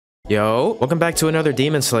Yo, welcome back to another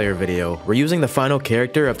Demon Slayer video. We're using the final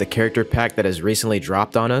character of the character pack that has recently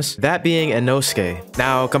dropped on us, that being Inosuke.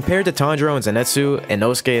 Now, compared to Tanjiro and Zenitsu,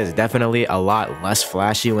 Inosuke is definitely a lot less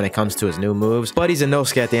flashy when it comes to his new moves, but he's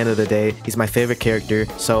Inosuke at the end of the day. He's my favorite character,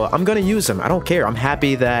 so I'm gonna use him. I don't care. I'm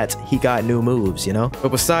happy that he got new moves, you know?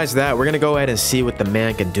 But besides that, we're gonna go ahead and see what the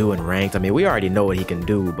man can do in ranked. I mean, we already know what he can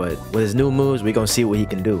do, but with his new moves, we're gonna see what he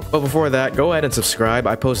can do. But before that, go ahead and subscribe.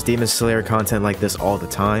 I post Demon Slayer content like this all the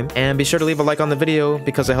time. And be sure to leave a like on the video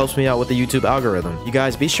because it helps me out with the YouTube algorithm. You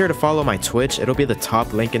guys be sure to follow my Twitch. It'll be the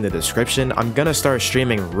top link in the description. I'm gonna start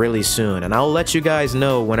streaming really soon and I'll let you guys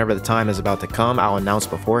know whenever the time is about to come. I'll announce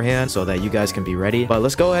beforehand so that you guys can be ready. But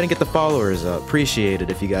let's go ahead and get the followers up. Appreciate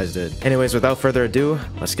it if you guys did. Anyways, without further ado,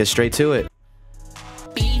 let's get straight to it.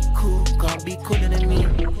 Be cool, gonna be cooler than me.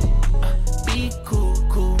 Be cool,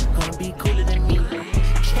 gonna be cooler than me.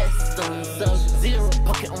 Chest on Sub-Zero,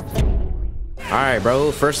 pocket on. Alright,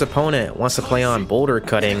 bro. First opponent wants to play on boulder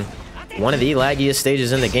cutting. One of the laggiest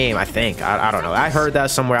stages in the game, I think. I don't know. I heard that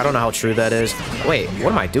somewhere. I don't know how true that is. Wait,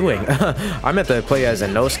 what am I doing? I meant to play as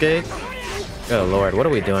Inosuke. Oh, Lord. What are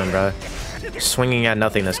we doing, bro? Swinging at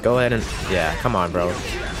nothingness. Go ahead and... Yeah, come on, bro.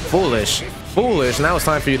 Foolish. Foolish. Now it's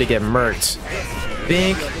time for you to get murked.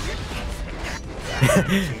 Bink.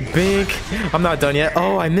 Bink. I'm not done yet.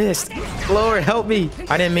 Oh, I missed. Lord, help me.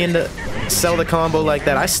 I didn't mean to sell the combo like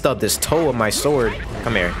that. I stubbed his toe with my sword.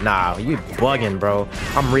 Come here. Nah, you bugging, bro.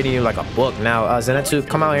 I'm reading you like a book now. Zenitsu,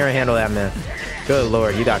 come out here and handle that, man. Good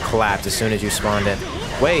Lord, you got clapped as soon as you spawned in.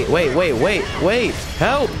 Wait.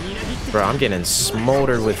 Help. Bro, I'm getting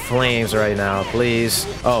smoldered with flames right now. Please.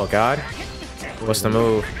 Oh, God. What's the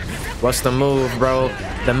move? What's the move, bro?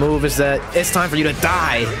 The move is that it's time for you to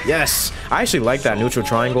die. Yes. I actually like that neutral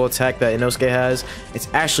triangle attack that Inosuke has. It's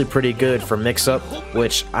actually pretty good for mix-up,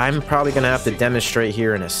 which I'm probably going to have to demonstrate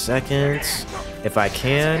here in a second, if I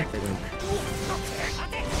can.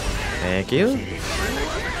 Thank you.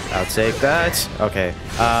 I'll take that. Okay.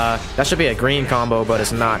 That should be a green combo, but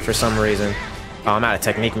it's not for some reason. Oh, I'm out of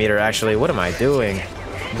technique meter, actually. What am I doing?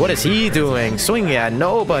 What is he doing? Swinging at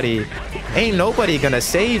nobody. Ain't nobody gonna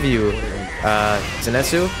save you.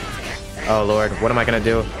 Zenitsu? Oh, Lord. What am I gonna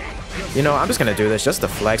do? You know, I'm just gonna do this just to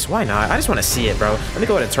flex. Why not? I just want to see it, bro. Let me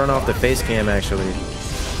go ahead and turn off the face cam, actually.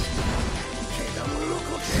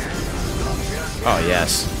 Oh,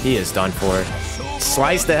 yes. He is done for.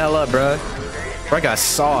 Slice the hell up, bro. Bro, I got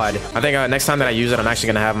sawed. I think next time that I use it, I'm actually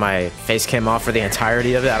gonna have my face cam off for the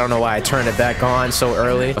entirety of it. I don't know why I turned it back on so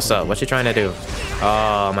early. What's up? What you trying to do?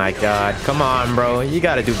 Oh, my God. Come on, bro. You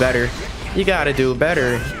gotta do better. You gotta do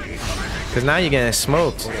better. Because now you're getting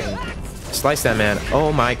smoked. Slice that man.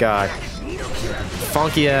 Oh my God.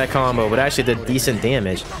 Funky combo, but actually did decent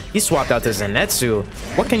damage. He swapped out to Zenitsu.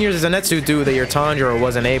 What can your Zenitsu do that your Tanjiro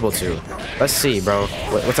wasn't able to? Let's see, bro.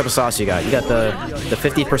 What type of sauce you got? You got the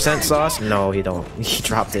 50% sauce? No, he don't. He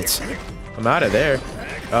dropped it. I'm out of there.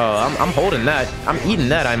 Oh, I'm holding that. I'm eating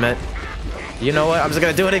that, I meant. You know what? I'm just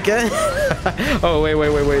gonna do it again. Oh,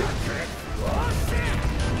 wait.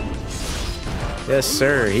 Yes,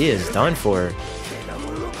 sir. He is done for.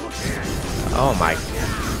 Oh, my.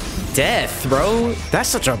 Death, bro. That's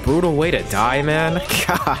such a brutal way to die, man.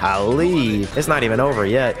 Golly. It's not even over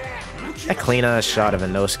yet. That clean-ass shot of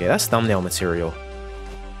Inosuke. That's thumbnail material.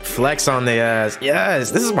 Flex on the ass.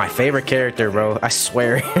 Yes, this is my favorite character, bro. I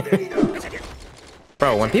swear.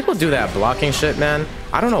 Bro, when people do that blocking shit, man,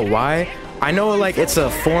 I don't know why. I know, like, it's a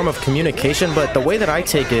form of communication, but the way that I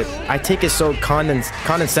take it so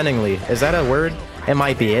condescendingly. Is that a word? It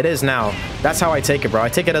might be. It is now. That's how I take it, bro. I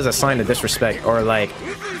take it as a sign of disrespect or, like,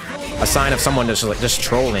 a sign of someone just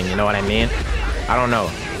trolling. You know what I mean? I don't know.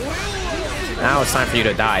 Now it's time for you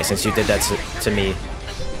to die since you did that to me.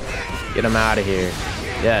 Get him out of here.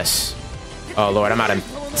 Yes. Oh, Lord. I'm out of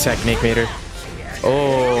technique meter.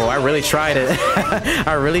 Oh, I really tried it.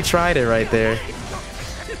 I really tried it right there.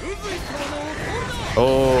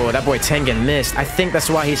 Oh, that boy Tengen missed. I think that's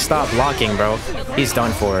why he stopped blocking, bro. He's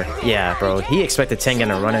done for. Yeah, bro. He expected Tengen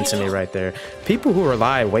to run into me right there. People who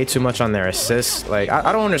rely way too much on their assists, like,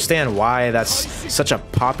 I don't understand why that's such a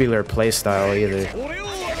popular playstyle either.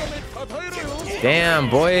 Damn,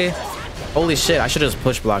 boy. Holy shit, I should have just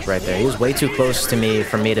push blocked right there. He was way too close to me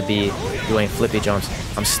for me to be doing flippy jumps.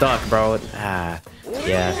 I'm stuck, bro. Yeah.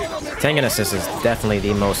 Tengen assist is definitely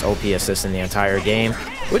the most OP assist in the entire game,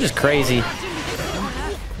 which is crazy.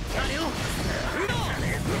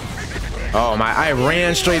 Oh my, I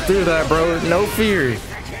ran straight through that, bro. No fear.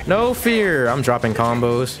 No fear. I'm dropping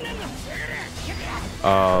combos.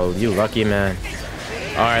 Oh, you lucky, man.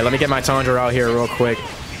 All right, let me get my Tanjiro out here real quick.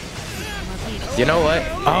 You know what?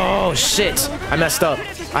 Oh, shit. I messed up.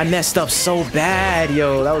 I messed up so bad,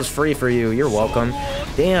 yo. That was free for you. You're welcome.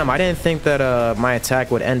 Damn, I didn't think that my attack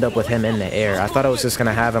would end up with him in the air. I thought I was just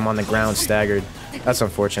gonna have him on the ground staggered. That's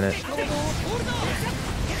unfortunate.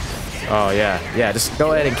 Oh, yeah. Yeah, just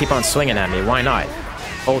go ahead and keep on swinging at me. Why not?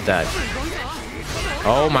 Hold that.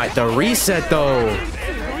 Oh, my. The reset, though.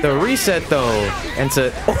 The reset, though. And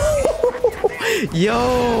to...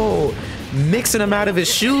 Yo! Mixing him out of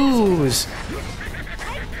his shoes.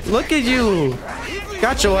 Look at you.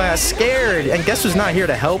 Got your ass scared. And guess who's not here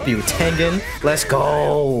to help you? Tengen. Let's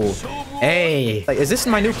go. Hey. Like, is this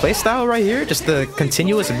my new playstyle right here? Just the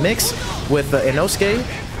continuous mix with Inosuke?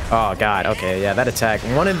 Oh, God. Okay, yeah, that attack.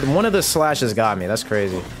 One of the slashes got me. That's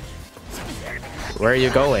crazy. Where are you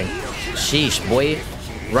going? Sheesh, boy.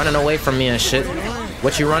 Running away from me and shit.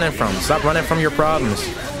 What you running from? Stop running from your problems.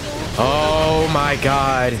 Oh, my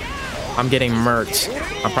God. I'm getting murked.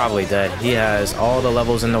 I'm probably dead. He has all the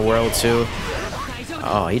levels in the world, too.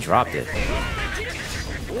 Oh, he dropped it.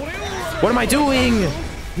 What am I doing?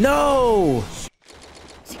 No!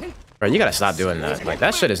 Bro, you gotta stop doing that. Like,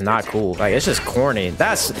 that shit is not cool. Like, it's just corny.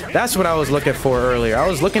 That's what I was looking for earlier. I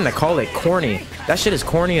was looking to call it corny. That shit is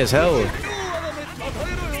corny as hell.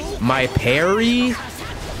 My parry?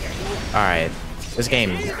 Alright. This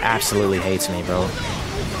game absolutely hates me, bro.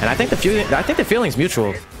 And I think the feeling's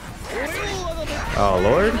mutual. Oh,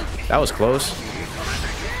 Lord. That was close.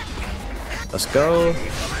 Let's go.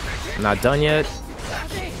 I'm not done yet.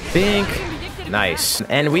 Think. Nice.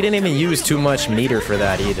 And we didn't even use too much meter for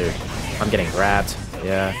that either. I'm getting grabbed.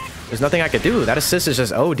 Yeah. There's nothing I could do. That assist is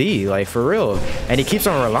just OD, like, for real. And he keeps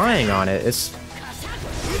on relying on it. It's...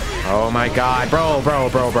 Oh my God.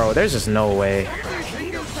 Bro. There's just no way.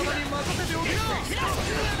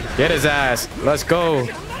 Get his ass. Let's go.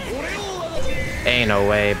 Ain't no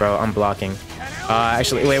way, bro. I'm blocking.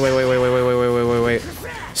 Actually, wait.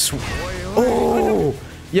 Oh!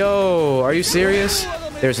 Yo, are you serious?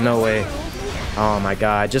 There's no way. Oh my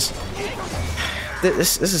God. Just...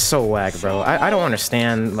 This is so whack, bro. I don't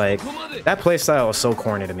understand. Like, that playstyle is so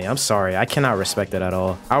corny to me. I'm sorry. I cannot respect it at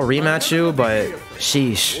all. I'll rematch you, but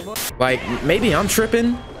sheesh. Like, maybe I'm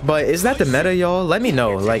tripping, but is that the meta, y'all? Let me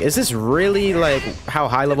know. Like, is this really, like, how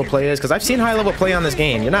high-level play is? Because I've seen high-level play on this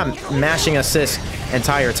game. You're not mashing assists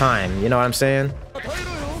entire time. You know what I'm saying?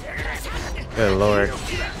 Good Lord.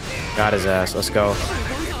 Got his ass. Let's go.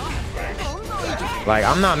 Like,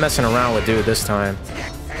 I'm not messing around with dude this time.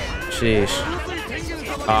 Sheesh.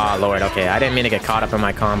 Oh, Lord. Okay, I didn't mean to get caught up in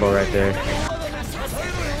my combo right there.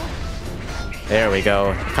 There we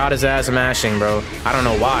go. Caught his ass mashing, bro. I don't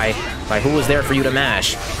know why. Like, who was there for you to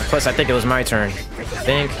mash? Plus, I think it was my turn. I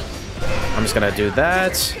think. I'm just gonna do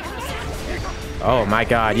that. Oh, my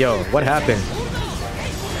God. Yo, what happened?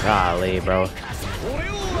 Golly, bro.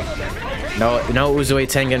 No Uzui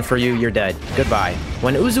Tengen for you. You're dead. Goodbye.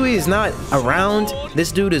 When Uzui is not around,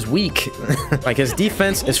 this dude is weak. Like, his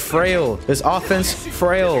defense is frail. His offense,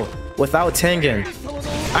 frail. Without Tengen.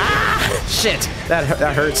 Ah! Shit. That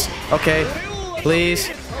hurts. Okay. Please.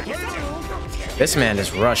 This man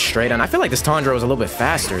just rushed straight on. I feel like this Tanjiro is a little bit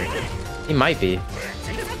faster. He might be.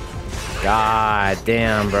 God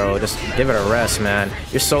damn, bro. Just give it a rest, man.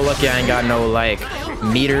 You're so lucky I ain't got no, like,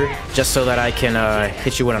 meter just so that I can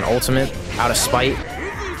hit you with an ultimate out of spite.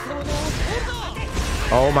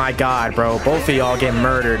 Oh my God, bro. Both of y'all get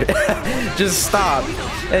murdered. Just stop.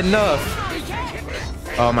 Enough.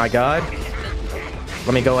 Oh my God.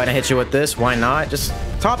 Let me go ahead and hit you with this. Why not? Just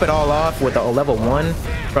top it all off with a level 1.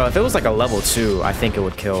 Bro, if it was like a level 2, I think it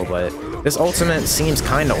would kill, but this ultimate seems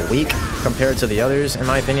kind of weak compared to the others, in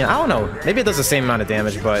my opinion. I don't know. Maybe it does the same amount of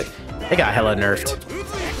damage, but it got hella nerfed.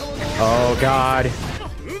 Oh, God.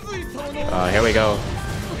 Here we go.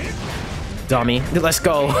 Dummy. Let's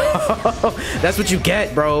go. That's what you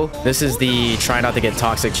get, bro. This is the try not to get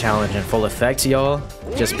toxic challenge in full effect, y'all.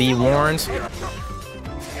 Just be warned.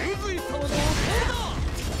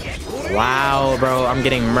 Wow, bro. I'm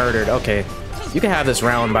getting murdered. Okay. You can have this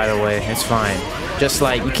round, by the way. It's fine. Just,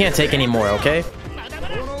 like, you can't take any more, okay?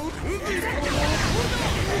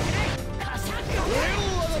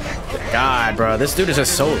 God, bro. This dude is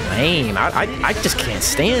just so lame. I just can't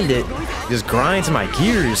stand it. Just grinds my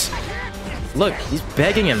gears. Look, he's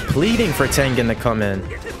begging and pleading for Tengen to come in.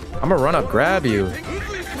 I'm gonna run up, grab you.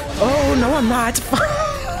 Oh, no, I'm not.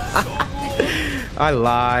 I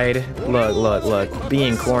lied. Look.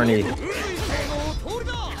 Being corny.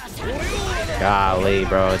 Golly,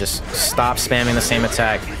 bro. Just stop spamming the same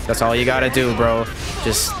attack. That's all you gotta do, bro.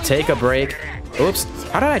 Just take a break. Oops.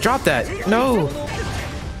 How did I drop that? No.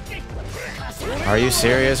 Are you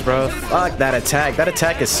serious, bro? Fuck that attack. That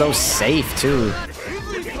attack is so safe, too.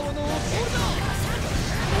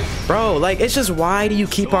 Bro, like, it's just, why do you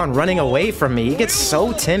keep on running away from me? He gets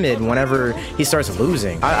so timid whenever he starts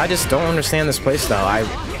losing. I just don't understand this playstyle.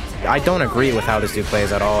 I don't agree with how this dude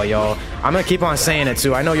plays at all, y'all. I'm gonna keep on saying it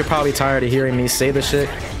too. I know you're probably tired of hearing me say this shit,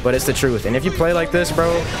 but it's the truth. And if you play like this,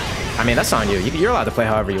 bro, I mean, that's on you. You're allowed to play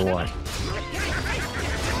however you want.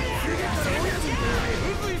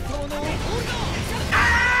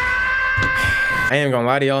 I ain't gonna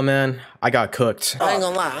lie to y'all, man. I got cooked. I ain't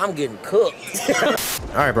gonna lie, I'm getting cooked.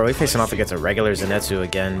 Alright, bro, we facing off against a regular Zenitsu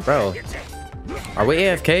again. Bro, are we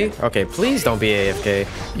AFK? Okay, please don't be AFK.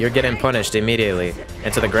 You're getting punished immediately.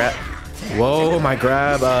 Into the grab. Whoa, my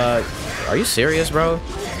grab. Are you serious, bro?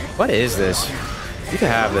 What is this? You can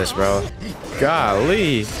have this, bro.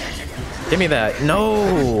 Golly. Give me that.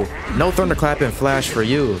 No. No thunderclap and flash for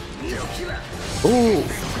you. Ooh.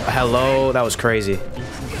 Hello. That was crazy.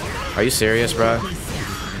 Are you serious, bro?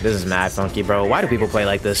 This is mad funky, bro. Why do people play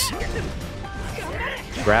like this?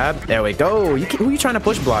 Grab. There we go. Who are you trying to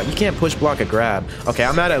push block? You can't push block a grab. Okay,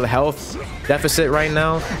 I'm at a health deficit right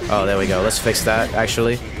now. Oh, there we go. Let's fix that,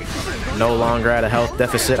 actually. No longer at a health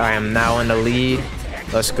deficit. I am now in the lead.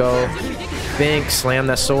 Let's go. Bink. Slam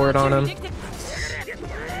that sword on him.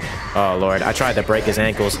 Oh, Lord. I tried to break his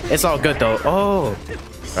ankles. It's all good, though. Oh.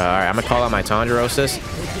 Alright, I'm gonna call out my Tanjiro assist.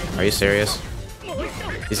 Are you serious?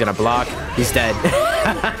 He's gonna block. He's dead.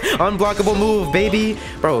 Unblockable move, baby.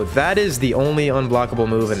 Bro, that is the only unblockable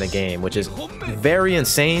move in the game, which is very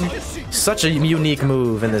insane. Such a unique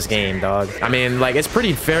move in this game, dog. I mean, like, it's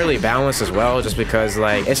pretty fairly balanced as well, just because,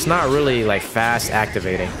 like, it's not really, like, fast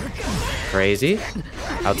activating. Crazy.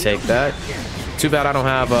 I'll take that. Too bad I don't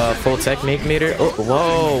have a full technique meter. Oh,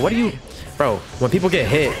 whoa, what are you... Bro, when people get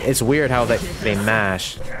hit, it's weird how they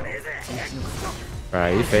mash.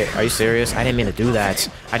 Alright, are you serious? I didn't mean to do that.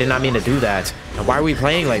 I did not mean to do that. And why are we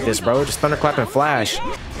playing like this, bro? Just thunderclap and flash.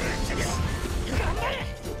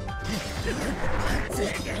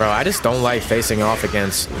 Bro, I just don't like facing off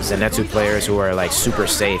against Zenitsu players who are like super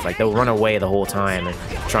safe. Like, they'll run away the whole time and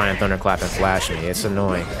try and thunderclap and flash me. It's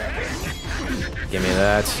annoying. Give me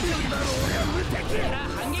that.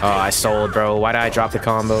 Oh, I sold, bro. Why did I drop the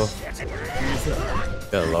combo?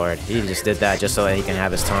 Good lord, he just did that just so that he can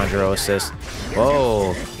have his Tanjiro assist.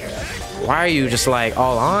 Whoa. Why are you just like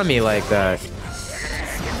all on me like that?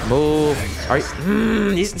 Move. Are you,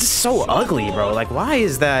 he's just so ugly, bro. Like, why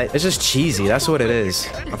is that? It's just cheesy. That's what it is.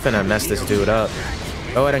 I'm finna mess this dude up.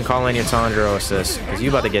 Go ahead and call in your Tanjiro assist, because you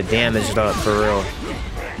about to get damaged up for real.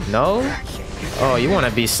 No? Oh, you want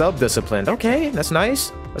to be sub-disciplined. Okay, that's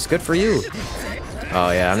nice. That's good for you.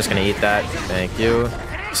 Oh yeah, I'm just gonna eat that. Thank you.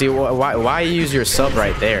 See, why use your sub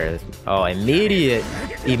right there? Oh, immediate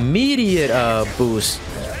boost.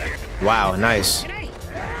 Wow, nice.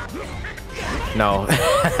 No.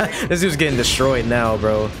 This dude's getting destroyed now,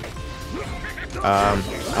 bro. Bro,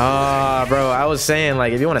 I was saying,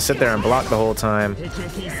 like, if you want to sit there and block the whole time.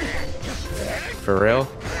 For real?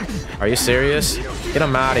 Are you serious? Get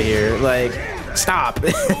him out of here. Like, stop.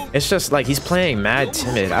 It's just like he's playing mad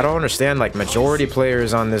timid. I don't understand, like, majority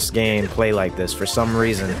players on this game play like this for some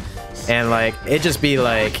reason. And like, it'd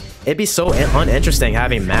be so uninteresting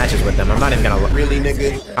having matches with them. I'm not even gonna... Really,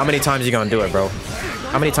 nigga? How many times you gonna do it, bro?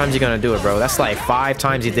 How many times you gonna do it, bro? That's like 5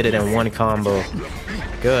 times you did it in one combo.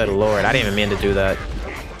 Good lord, I didn't even mean to do that.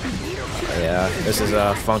 Yeah, this is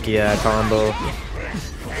a funky combo.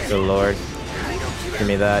 Good lord. Give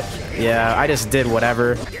me that. Yeah, I just did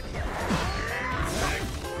whatever.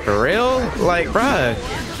 For real? Like, bruh.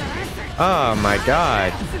 Oh my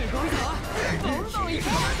god.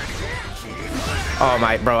 Oh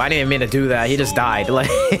my, bro, I didn't mean to do that. He just died. Like,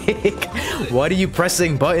 what are you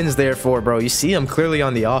pressing buttons there for, bro? You see him clearly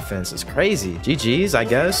on the offense. It's crazy. GG's, I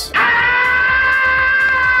guess.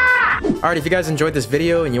 Alright, if you guys enjoyed this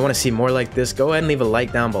video and you want to see more like this, go ahead and leave a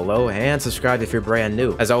like down below and subscribe if you're brand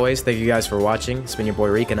new. As always, thank you guys for watching. It's been your boy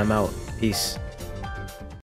Reek and I'm out. Peace.